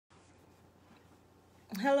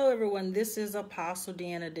Hello, everyone. This is Apostle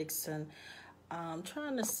Deanna Dixon. I'm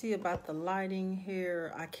trying to see about the lighting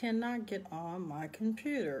here. I cannot get on my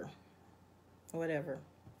computer. Whatever.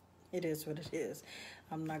 It is what it is.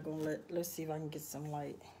 I'm not going to let's see if I can get some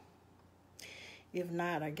light. If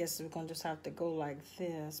not, I guess we're going to just have to go like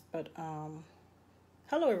this. But,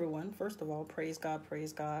 hello, everyone. First of all, praise God,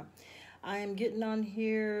 praise God. I am getting on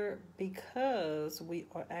here because we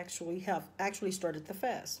have actually started the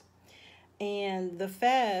fast. And the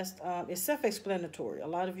fast is self-explanatory. A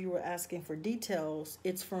lot of you were asking for details.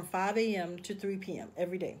 It's from 5 a.m. to 3 p.m.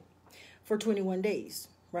 every day for 21 days,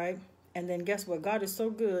 right? And then guess what? God is so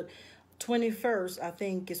good. 21st, I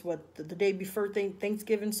think, is what the day before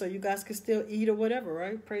Thanksgiving, so you guys can still eat or whatever,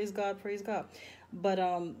 right? Praise God, praise God. But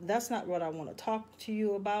that's not what I want to talk to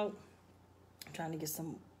you about. I'm trying to get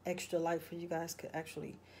some extra light for you guys to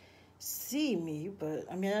actually see me. But,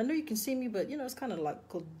 I mean, I know you can see me, but, it's kind of like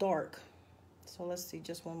dark. So let's see,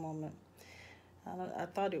 just one moment. I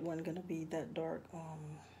thought it wasn't going to be that dark.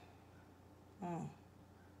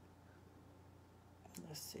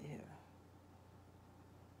 Let's see here.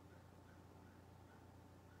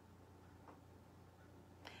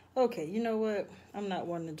 Okay, you know what? I'm not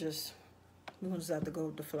one to we're going to just have to go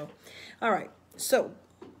with the flow. All right, so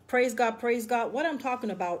praise God, praise God. What I'm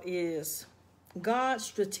talking about is God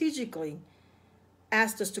strategically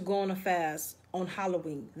asked us to go on a fast on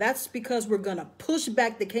Halloween. That's because we're going to push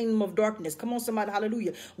back the kingdom of darkness. Come on, somebody.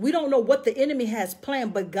 Hallelujah. We don't know what the enemy has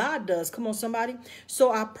planned, but God does. Come on, somebody.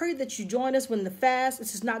 So I pray that you join us when the fast.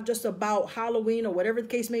 This is not just about Halloween or whatever the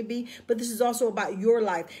case may be, but this is also about your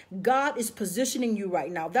life. God is positioning you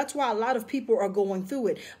right now. That's why a lot of people are going through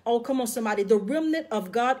it. Oh, come on, somebody. The remnant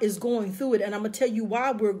of God is going through it. And I'm going to tell you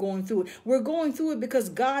why we're going through it. We're going through it because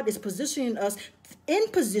God is positioning us in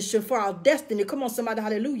position for our destiny. Come on, somebody.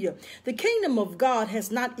 Hallelujah. The kingdom of God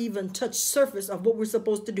has not even touched surface of what we're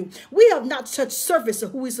supposed to do. We have not touched surface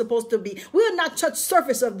of who we're supposed to be. We have not touched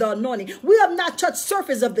surface of the anointing. We have not touched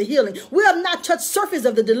surface of the healing. We have not touched surface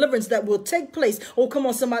of the deliverance that will take place. Oh, come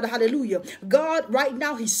on, somebody. Hallelujah. God, right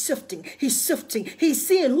now, he's sifting. He's sifting. He's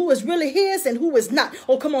seeing who is really his and who is not.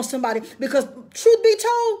 Oh, come on, somebody. Because truth be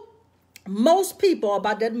told, most people are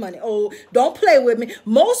about that money. Oh, don't play with me.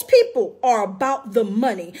 Most people are about the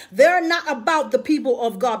money. They're not about the people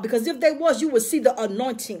of God. Because if they was, you would see the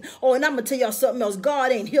anointing. Oh, and I'm going to tell y'all something else.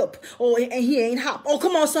 God ain't hip. Oh, and he ain't hop. Oh,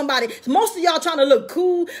 come on, somebody. Most of y'all trying to look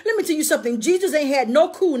cool. Let me tell you something. Jesus ain't had no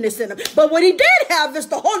coolness in him. But what he did have is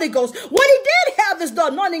the Holy Ghost. What he did have is the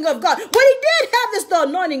anointing of God. What he did have is the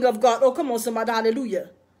anointing of God. Oh, come on, somebody.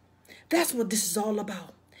 Hallelujah. That's what this is all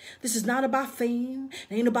about. This is not about fame.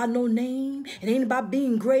 It ain't about no name. It ain't about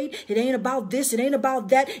being great. It ain't about this. It ain't about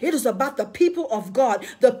that. It is about the people of God,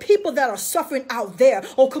 the people that are suffering out there.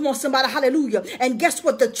 Oh, come on, somebody. Hallelujah. And guess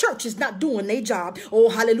what? The church is not doing their job. Oh,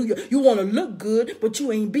 hallelujah. You want to look good, but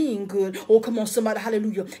you ain't being good. Oh, come on, somebody.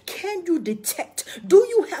 Hallelujah. Can you detect? Do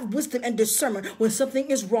you have wisdom and discernment when something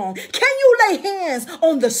is wrong? Can you lay hands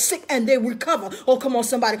on the sick and they recover? Oh, come on,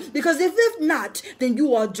 somebody. Because if not, then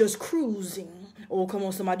you are just cruising. Oh, come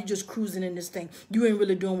on, somebody, you just cruising in this thing. You ain't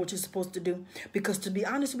really doing what you're supposed to do. Because to be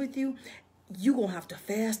honest with you, you're going to have to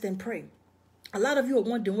fast and pray. A lot of you are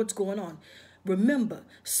wondering what's going on. Remember,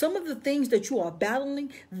 some of the things that you are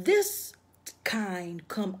battling, this kind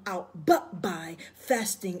come out but by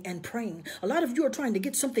fasting and praying. A lot of you are trying to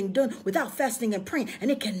get something done without fasting and praying,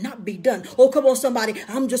 and it cannot be done. Oh, come on, somebody.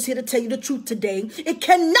 I'm just here to tell you the truth today. It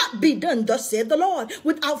cannot be done, thus said the Lord,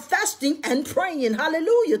 without fasting and praying.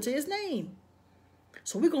 Hallelujah to his name.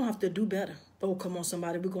 So we're going to have to do better. Oh, come on,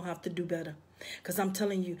 somebody. We're going to have to do better. Because I'm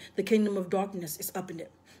telling you, the kingdom of darkness is up in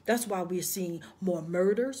it. That's why we're seeing more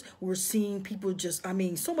murders. We're seeing people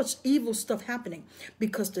so much evil stuff happening.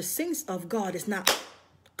 Because the saints of God is not...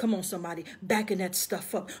 Come on, somebody, backing that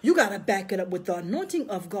stuff up. You got to back it up with the anointing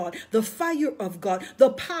of God, the fire of God, the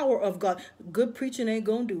power of God. Good preaching ain't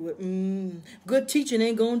going to do it. Good teaching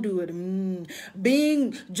ain't going to do it.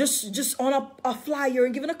 Being just on a flyer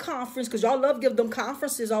and giving a conference, because y'all love giving them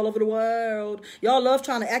conferences all over the world. Y'all love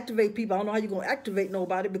trying to activate people. I don't know how you're going to activate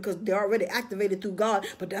nobody because they're already activated through God,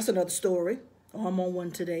 but that's another story. Oh, I'm on one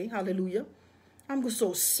today. Hallelujah. I'm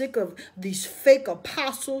so sick of these fake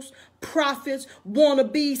apostles, prophets,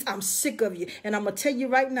 wannabes. I'm sick of you. And I'm going to tell you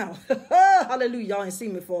right now, hallelujah, y'all ain't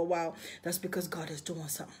seen me for a while. That's because God is doing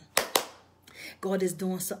something. God is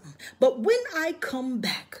doing something. But when I come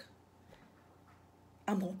back,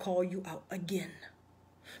 I'm going to call you out again.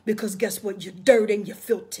 Because guess what? You're dirty and you're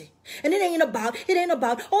filthy. And it ain't about,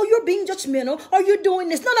 oh, you're being judgmental, or you're doing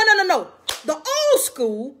this. No, no, no, no, no. The old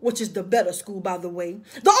school, which is the better school, by the way.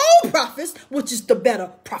 The old prophets, which is the better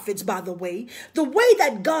prophets, by the way. The way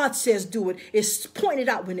that God says do it is pointed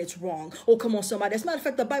out when it's wrong. Oh, come on, somebody. As a matter of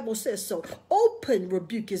fact, the Bible says so. Open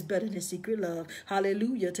rebuke is better than secret love.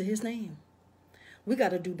 Hallelujah to his name. We got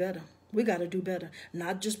to do better. We got to do better.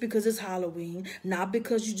 Not just because it's Halloween, not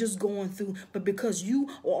because you're just going through, but because you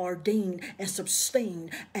are ordained and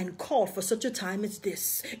sustained and called for such a time as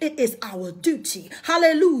this. It is our duty.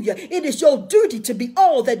 Hallelujah. It is your duty to be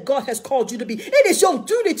all that God has called you to be. It is your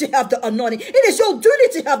duty to have the anointing. It is your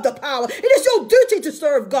duty to have the power. It is your duty to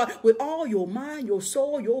serve God with all your mind, your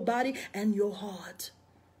soul, your body, and your heart.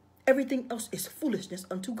 Everything else is foolishness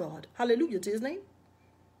unto God. Hallelujah to his name.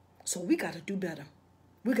 So we got to do better.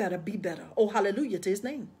 We got to be better. Oh, hallelujah to his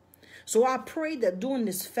name. So I pray that during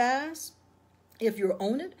this fast, if you're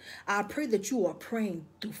on it, I pray that you are praying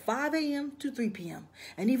through 5 a.m. to 3 p.m.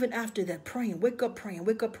 And even after that, praying, wake up praying,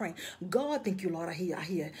 wake up praying. God, thank you, Lord, I hear.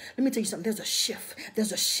 Let me tell you something. There's a shift.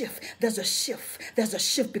 There's a shift. There's a shift. There's a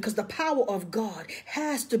shift because the power of God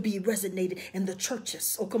has to be resonated in the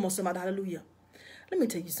churches. Oh, come on, somebody, hallelujah. Let me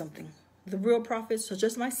tell you something. The real prophets, such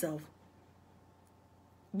as myself,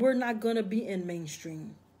 we're not going to be in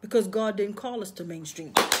mainstream because God didn't call us to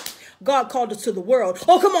mainstream. God called us to the world.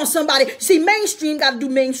 Oh, come on, somebody. See, mainstream got to do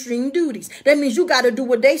mainstream duties. That means you got to do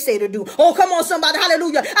what they say to do. Oh, come on, somebody.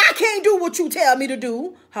 Hallelujah. I can't do what you tell me to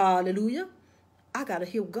do. Hallelujah. I got to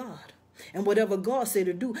hear God. And whatever God said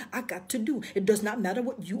to do, I got to do. It does not matter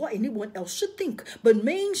what you or anyone else should think. But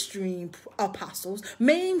mainstream apostles,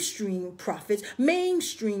 mainstream prophets,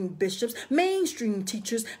 mainstream bishops, mainstream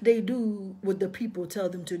teachers, they do what the people tell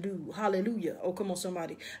them to do. Hallelujah. Oh, come on,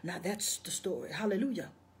 somebody. Now that's the story.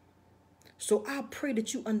 Hallelujah. So I pray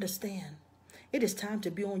that you understand. It is time to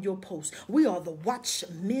be on your post. We are the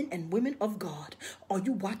watchmen and women of God. Are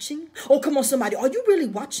you watching? Oh, come on, somebody. Are you really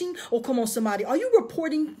watching? Oh, come on, somebody. Are you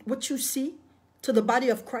reporting what you see to the body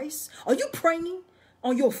of Christ? Are you praying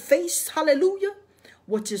on your face? Hallelujah.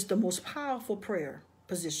 Which is the most powerful prayer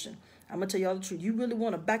position. I'm going to tell y'all the truth. You really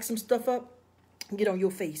want to back some stuff up? Get on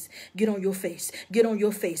your face. Get on your face. Get on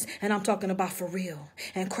your face. And I'm talking about for real.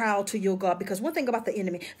 And cry out to your God. Because one thing about the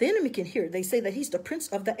enemy can hear. They say that he's the prince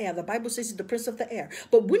of the air. The Bible says he's the prince of the air.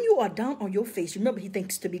 But when you are down on your face, remember he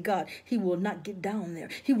thinks to be God. He will not get down there.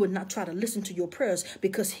 He will not try to listen to your prayers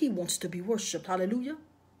because he wants to be worshipped. Hallelujah.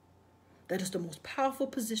 That is the most powerful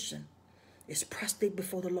position. It's prostrate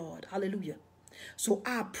before the Lord. Hallelujah. So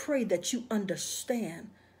I pray that you understand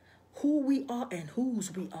who we are and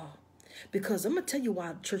whose we are. Because I'm going to tell you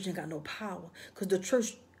why the church ain't got no power. Because the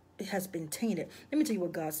church has been tainted. Let me tell you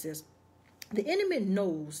what God says. The enemy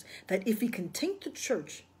knows that if he can taint the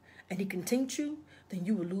church and he can taint you, then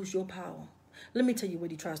you will lose your power. Let me tell you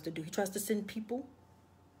what he tries to do. He tries to send people,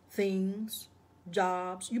 things,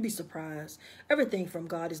 jobs. You'd be surprised. Everything from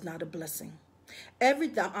God is not a blessing.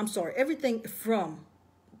 Everything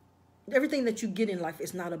that you get in life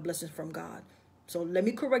is not a blessing from God. So let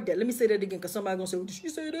me correct that. Let me say that again because somebody's going to say, well, did she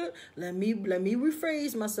say that? Let me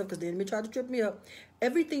rephrase myself because the enemy tried to trip me up.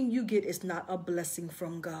 Everything you get is not a blessing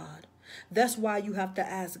from God. That's why you have to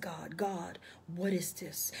ask God, God, what is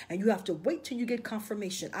this? And you have to wait till you get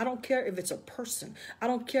confirmation. I don't care if it's a person. I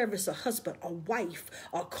don't care if it's a husband, a wife,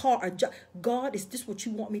 a car, a job. God, is this what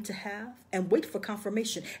you want me to have? And wait for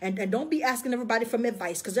confirmation. And don't be asking everybody for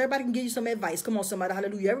advice because everybody can give you some advice. Come on, somebody.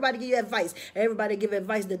 Hallelujah. Everybody give you advice. Everybody give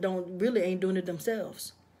advice that ain't doing it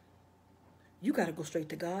themselves. You got to go straight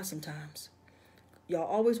to God sometimes. Y'all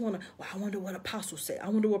always want to, well, I wonder what apostles say. I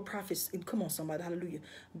wonder what prophets. Come on, somebody. Hallelujah.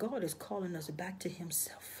 God is calling us back to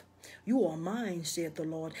himself. You are mine, saith the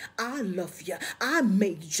Lord. I love you. I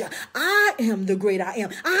made you. I am the great I am.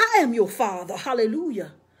 I am your father.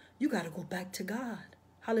 Hallelujah. You got to go back to God.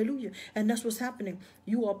 Hallelujah. And that's what's happening.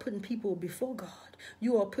 You are putting people before God.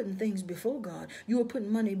 You are putting things before God. You are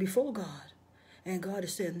putting money before God. And God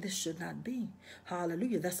is saying this should not be.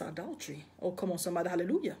 Hallelujah. That's adultery. Oh, come on, somebody.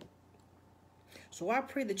 Hallelujah. So I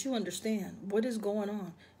pray that you understand what is going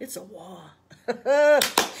on. It's a war.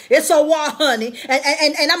 It's a war, honey.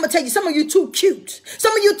 And I'm going to tell you, some of you too cute.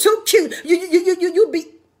 Some of you too cute.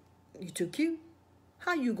 You too cute?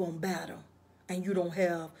 How you going to battle and you don't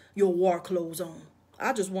have your war clothes on?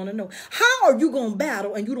 I just want to know. How are you going to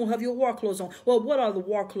battle and you don't have your war clothes on? Well, what are the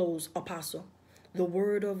war clothes, Apostle? The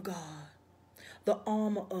word of God. The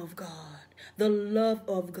armor of God. The love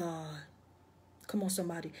of God. Come on,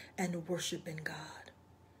 somebody. And the worship in God.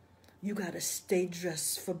 You got to stay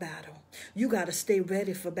dressed for battle. You got to stay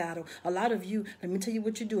ready for battle. A lot of you, let me tell you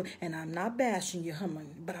what you're doing. And I'm not bashing you,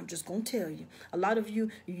 but I'm just going to tell you. A lot of you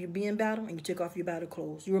be in battle and you take off your battle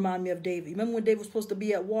clothes. You remind me of David. Remember when David was supposed to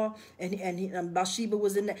be at war and Bathsheba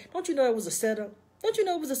was in there? Don't you know that was a setup? Don't you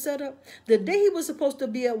know it was a setup? The day he was supposed to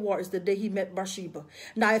be at war is the day he met Bathsheba.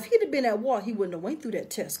 Now, if he'd have been at war, he wouldn't have went through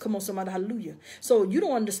that test. Come on, somebody, hallelujah. So you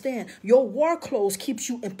don't understand. Your war clothes keeps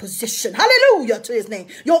you in position. Hallelujah to his name.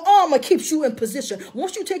 Your armor keeps you in position.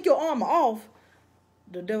 Once you take your armor off,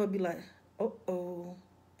 the devil be like, uh-oh.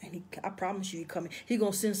 And I promise you, he coming. He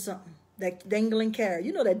going to send something. That dangling carrot.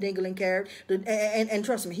 You know that dangling carrot. And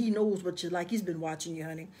trust me, he knows what you like. He's been watching you,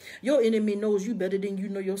 honey. Your enemy knows you better than you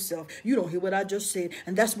know yourself. You don't hear what I just said.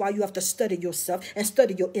 And that's why you have to study yourself and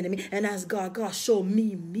study your enemy and ask God, God, show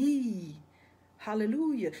me.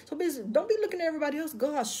 Hallelujah. So basically, don't be looking at everybody else.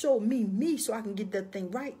 God, show me so I can get that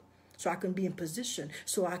thing right. So I can be in position.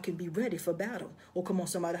 So I can be ready for battle. Oh, come on,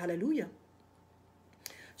 somebody. Hallelujah.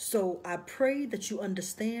 So I pray that you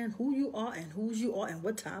understand who you are and whose you are and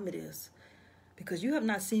what time it is. Because you have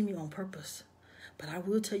not seen me on purpose. But I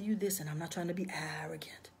will tell you this, and I'm not trying to be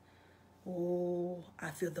arrogant. Oh, I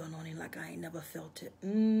feel the anointing like I ain't never felt it.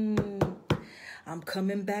 I'm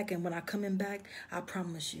coming back, and when I'm coming back, I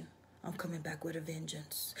promise you, I'm coming back with a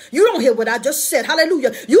vengeance. You don't hear what I just said.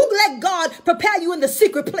 Hallelujah. You let God prepare you in the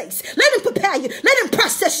secret place. Let him prepare you. Let him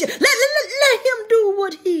process you. Let him do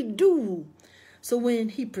what he do. So when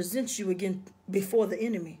he presents you again before the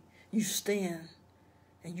enemy, you stand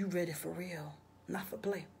and you ready for real, not for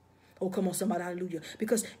play. Oh, come on, somebody, hallelujah.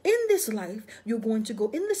 Because in this life, you're going to go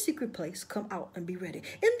in the secret place, come out and be ready.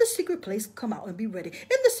 In the secret place, come out and be ready.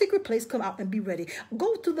 In the secret place, come out and be ready.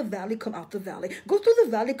 Go through the valley, come out the valley. Go through the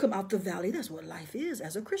valley, come out the valley. That's what life is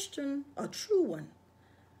as a Christian, a true one.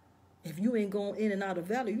 If you ain't going in and out of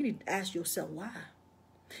the valley, you need to ask yourself why.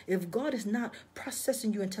 If God is not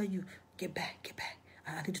processing you and tell you, get back.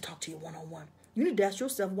 I need to talk to you one-on-one. You need to ask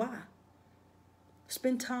yourself why.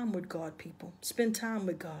 Spend time with God, people. Spend time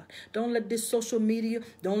with God. Don't let this social media,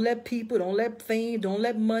 don't let people, don't let fame, don't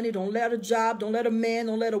let money, don't let a job, don't let a man,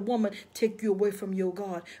 don't let a woman take you away from your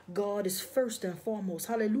God. God is first and foremost.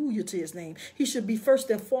 Hallelujah to his name. He should be first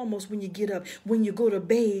and foremost when you get up, when you go to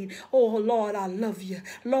bed. Oh, Lord, I love you.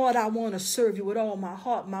 Lord, I want to serve you with all my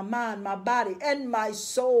heart, my mind, my body, and my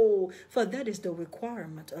soul. For that is the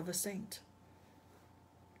requirement of a saint.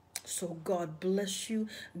 So God bless you.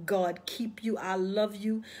 God keep you. I love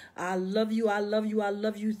you. I love you. I love you. I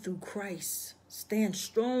love you through Christ. Stand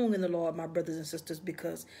strong in the Lord, my brothers and sisters,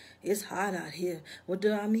 because it's hot out here. What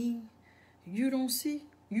do I mean? You don't see?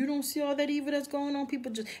 You don't see all that evil that's going on?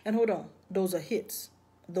 People just, and hold on. Those are hits.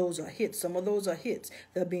 Those are hits. Some of those are hits.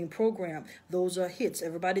 They're being programmed. Those are hits.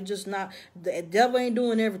 Everybody just not, the devil ain't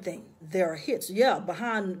doing everything. There are hits. Yeah,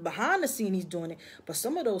 behind the scene he's doing it. But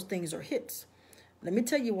some of those things are hits. Let me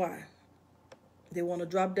tell you why. They want to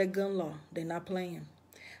drop that gun law. They're not playing.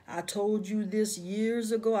 I told you this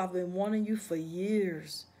years ago. I've been warning you for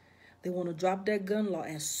years. They want to drop that gun law.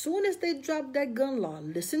 As soon as they drop that gun law,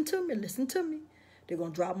 listen to me. They're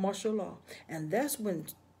going to drop martial law. And that's when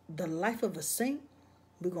the life of a saint,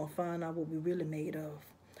 we're going to find out what we're really made of.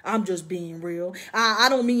 I'm just being real. I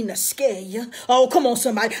don't mean to scare you. Oh, come on,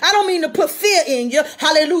 somebody. I don't mean to put fear in you.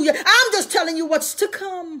 Hallelujah. I'm just telling you what's to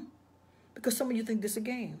come. Because some of you think this is a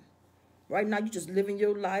game. Right now, you're just living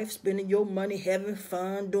your life, spending your money, having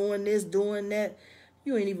fun, doing this, doing that.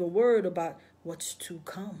 You ain't even worried about what's to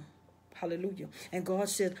come. Hallelujah. And God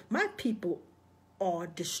said, my people are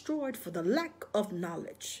destroyed for the lack of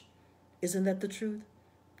knowledge. Isn't that the truth?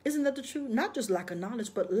 Isn't that the truth? Not just lack of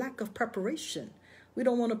knowledge, but lack of preparation. We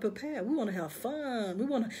don't want to prepare. We want to have fun. We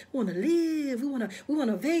want to live. We want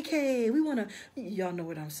to vacate. Y'all know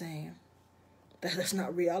what I'm saying. That's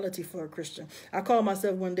not reality for a Christian. I called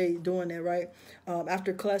myself one day doing that, right?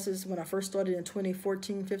 After classes, when I first started in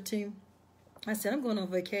 2014, 15, I said, I'm going on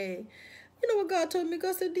vacay. You know what God told me?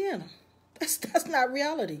 God said, Deanna, that's not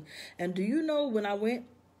reality. And do you know when I went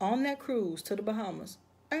on that cruise to the Bahamas,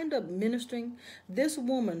 I ended up ministering. This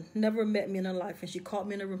woman never met me in her life, and she called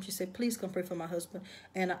me in the room. She said, please come pray for my husband.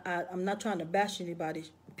 And I'm not trying to bash anybody.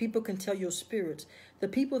 People can tell your spirits. The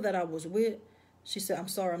people that I was with, she said, I'm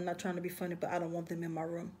sorry, I'm not trying to be funny, but I don't want them in my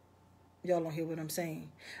room. Y'all don't hear what I'm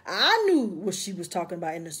saying. I knew what she was talking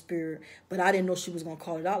about in the spirit, but I didn't know she was going to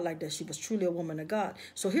call it out like that. She was truly a woman of God.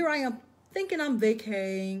 So here I am thinking I'm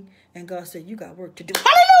vacating, and God said, you got work to do.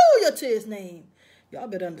 Hallelujah to his name. Y'all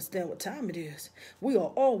better understand what time it is. We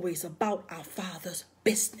are always about our Father's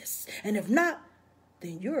business. And if not,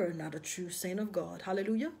 then you're not a true saint of God.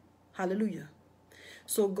 Hallelujah. Hallelujah.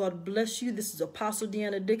 So God bless you. This is Apostle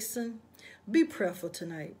Deanna Dixon. Be prayerful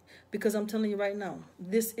tonight, because I'm telling you right now,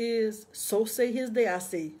 this is, so say his day, I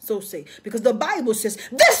say, so say. Because the Bible says,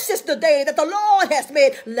 this is the day that the Lord has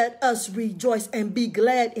made. Let us rejoice and be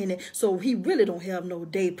glad in it. So he really don't have no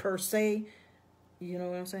day per se. You know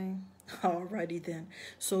what I'm saying? Alrighty then.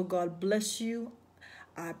 So God bless you.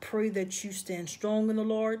 I pray that you stand strong in the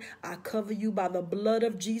Lord. I cover you by the blood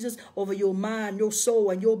of Jesus over your mind, your soul,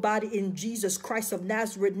 and your body in Jesus Christ of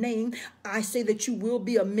Nazareth name. I say that you will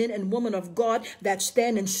be a man and woman of God that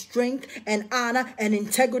stand in strength and honor and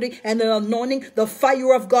integrity and the anointing, the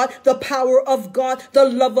fire of God, the power of God, the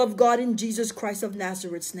love of God in Jesus Christ of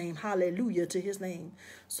Nazareth's name. Hallelujah to his name.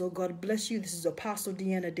 So God bless you. This is Apostle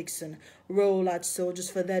Deanna Dixon. Roll out, soldiers,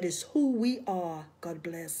 for that is who we are. God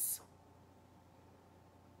bless.